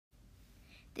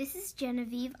This is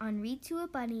Genevieve on Read to a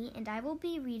Bunny, and I will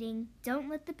be reading Don't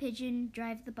Let the Pigeon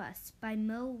Drive the Bus by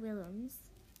Mo Willems.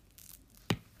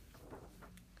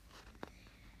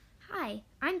 Hi,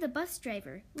 I'm the bus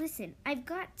driver. Listen, I've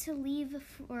got to leave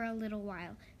for a little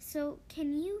while, so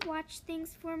can you watch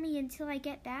things for me until I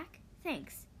get back?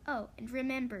 Thanks. Oh, and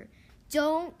remember,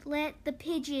 don't let the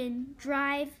pigeon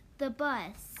drive the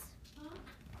bus.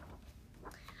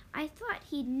 I thought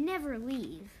he'd never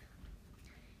leave.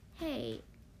 Hey,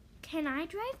 can I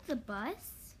drive the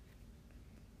bus?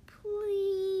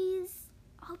 Please,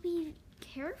 I'll be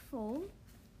careful.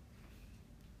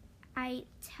 I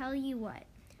tell you what,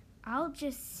 I'll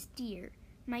just steer.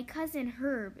 My cousin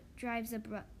Herb drives a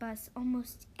bus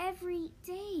almost every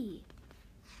day.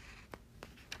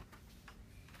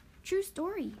 True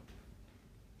story.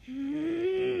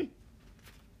 Vroom,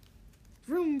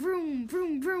 vroom,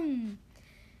 vroom, vroom.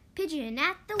 Pigeon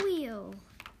at the wheel.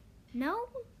 No?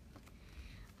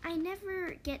 I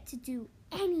never get to do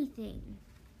anything.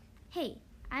 Hey,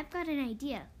 I've got an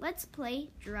idea. Let's play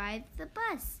Drive the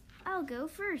Bus. I'll go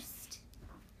first.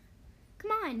 Come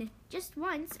on, just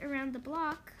once around the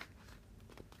block.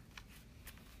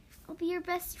 I'll be your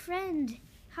best friend.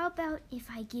 How about if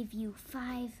I give you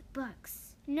 $5?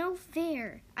 No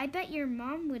fair. I bet your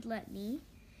mom would let me.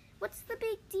 What's the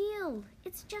big deal?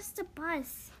 It's just a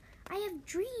bus. I have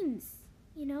dreams,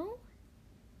 you know?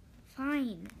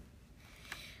 Fine.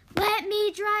 Let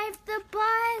me drive the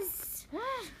bus.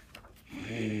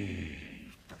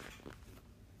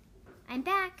 I'm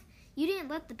back. You didn't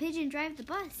let the pigeon drive the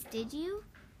bus, did you?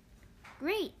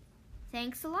 Great.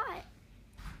 Thanks a lot.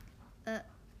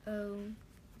 Uh-oh.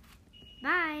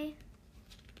 Bye.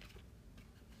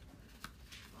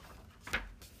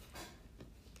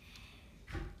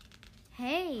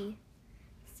 Hey,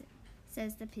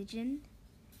 says the pigeon.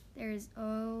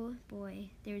 Oh boy,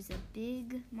 there's a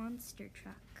big monster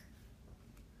truck.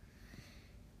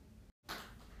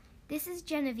 This is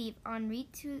Genevieve on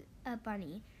Read to a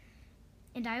Bunny,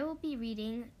 and I will be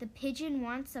reading The Pigeon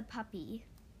Wants a Puppy.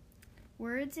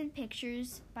 Words and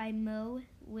Pictures by Mo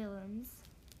Willems.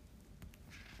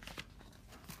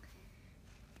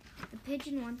 The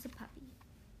pigeon wants a puppy.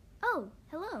 Oh,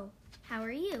 hello. How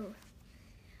are you?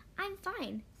 I'm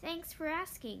fine. Thanks for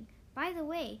asking. By the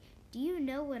way, do you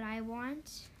know what I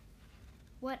want?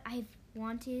 What I've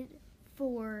wanted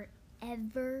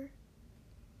forever?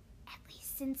 At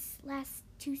least since last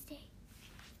Tuesday.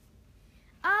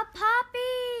 A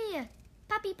puppy!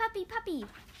 Puppy, puppy, puppy.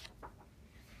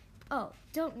 Oh,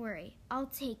 don't worry. I'll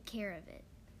take care of it.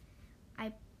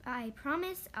 I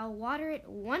promise I'll water it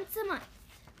once a month.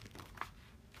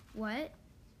 What?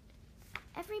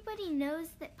 Everybody knows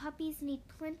that puppies need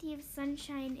plenty of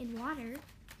sunshine and water.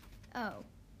 Oh,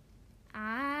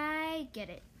 I get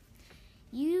it.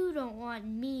 You don't want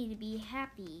me to be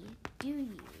happy, do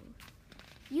you?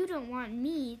 You don't want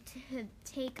me to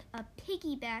take a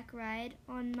piggyback ride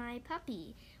on my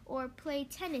puppy or play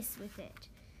tennis with it.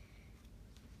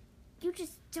 You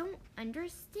just don't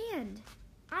understand.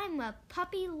 I'm a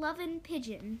puppy-loving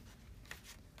pigeon.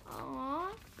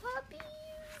 Aw, puppies.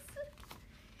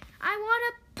 I want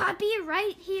a puppy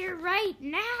right here, right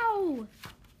now.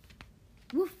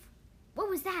 Woof. What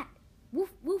was that?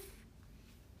 Woof, woof.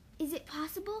 Is it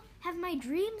possible? Have my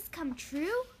dreams come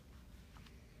true?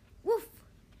 Woof.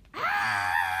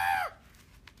 Ah!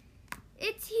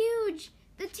 It's huge.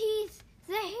 The teeth,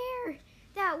 the hair,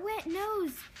 that wet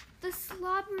nose, the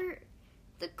slobber,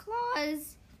 the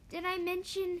claws. Did I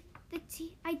mention the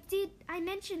teeth? I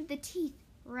mentioned the teeth,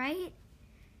 right?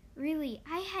 Really,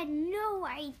 I had no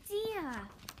idea.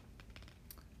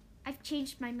 I've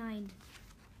changed my mind.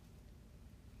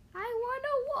 I want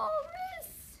a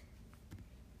walrus.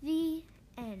 The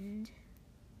end.